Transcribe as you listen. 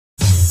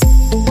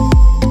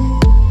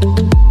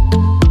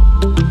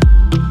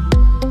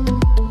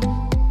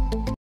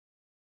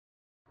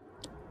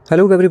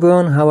Hello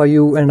everyone, how are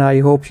you? And I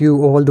hope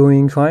you all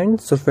doing fine.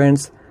 So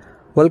friends,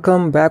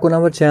 welcome back on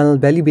our channel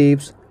Belly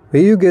Babes,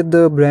 where you get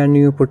the brand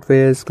new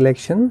footwear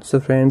collection.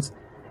 So friends,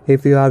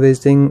 if you are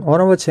visiting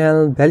on our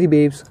channel Belly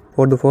Babes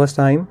for the first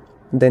time,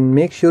 then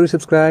make sure you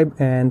subscribe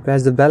and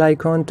press the bell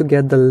icon to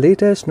get the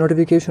latest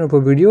notification of our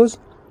videos.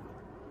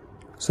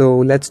 So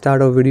let's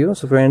start our video.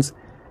 So friends,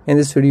 in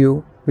this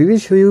video we will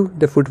show you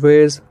the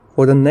footwears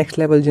for the next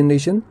level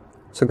generation.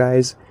 So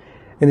guys,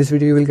 in this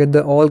video you will get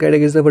the all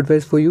categories of footwear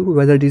for you,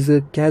 whether it is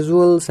a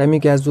casual,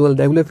 semi-casual,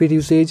 regular fit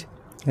usage,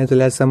 as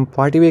well as some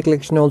party wear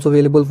collection also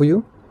available for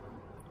you.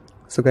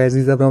 So guys,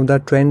 these are one of the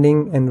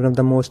trending and one of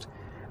the most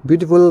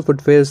beautiful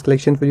footwear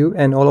collection for you,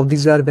 and all of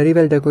these are very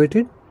well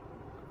decorated.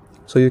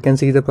 So you can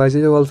see the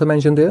prices are also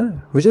mentioned there,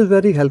 which is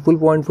very helpful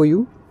point for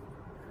you.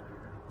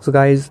 So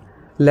guys,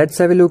 let's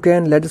have a look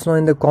and let us know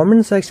in the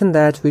comment section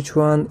that which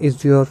one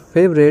is your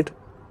favorite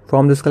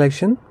from this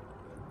collection.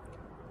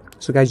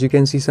 So guys, you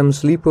can see some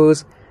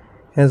sleepers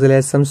as well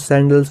as some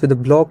sandals with the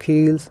block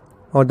heels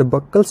or the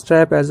buckle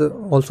strap as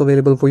also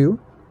available for you.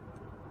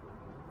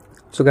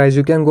 So guys,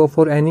 you can go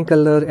for any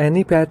color,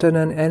 any pattern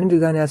and any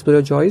design as per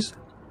your choice.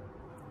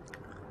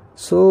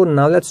 So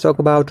now let's talk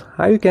about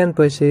how you can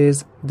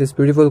purchase this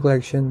beautiful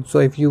collection. So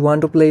if you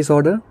want to place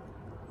order,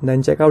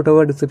 then check out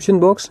our description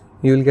box.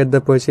 You will get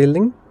the purchase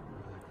link.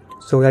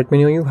 So let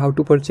me know you how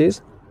to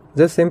purchase.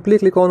 Just simply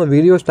click on the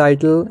video's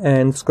title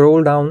and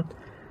scroll down.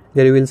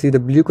 There you will see the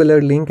blue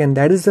color link, and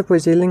that is the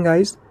purchase link,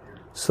 guys.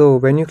 So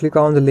when you click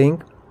on the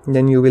link,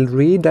 then you will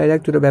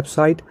redirect to the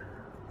website.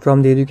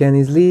 From there you can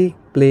easily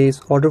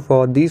place order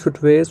for these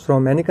footwears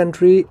from any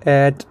country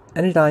at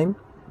any time,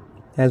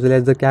 as well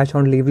as the cash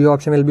on delivery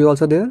option will be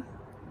also there,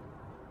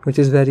 which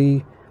is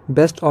very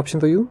best option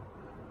for you.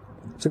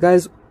 So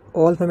guys,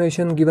 all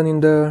information given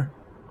in the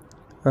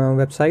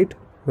website,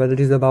 whether it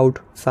is about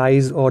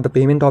size or the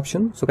payment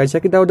option. So guys,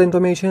 check it out, the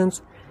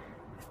informations,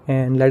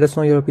 and let us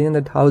know your opinion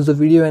that how is the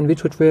video and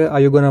which footwear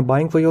are you gonna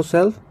buying for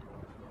yourself.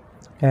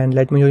 And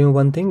let me show you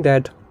one thing,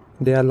 that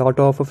there are a lot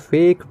of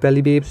fake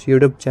Belly Babes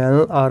YouTube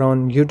channel are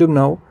on YouTube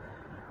now,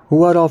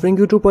 who are offering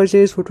you to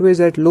purchase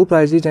footwears at low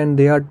prices, and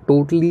they are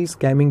totally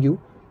scamming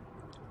you.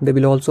 They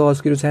will also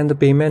ask you to send the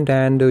payment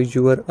and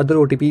your other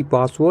OTP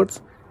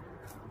passwords.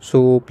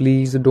 So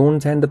please don't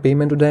send the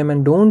payment to them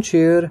and don't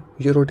share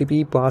your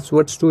OTP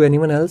passwords to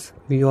anyone else.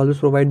 We always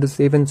provide the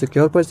safe and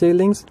secure purchase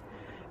links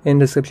in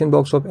the description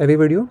box of every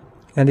video.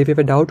 And if you have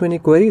a doubt or any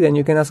query, then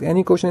you can ask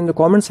any question in the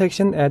comment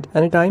section at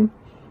any time.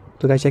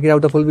 So guys, check it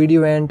out the full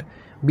video and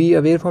be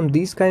aware from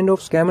these kind of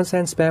scammers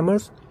and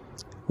spammers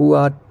who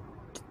are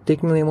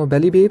taking the name of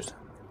Belly Babes.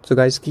 So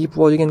guys, keep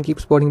watching and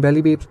keep supporting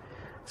Belly Babes.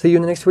 See you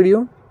in the next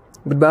video.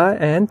 Goodbye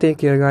and take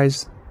care,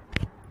 guys.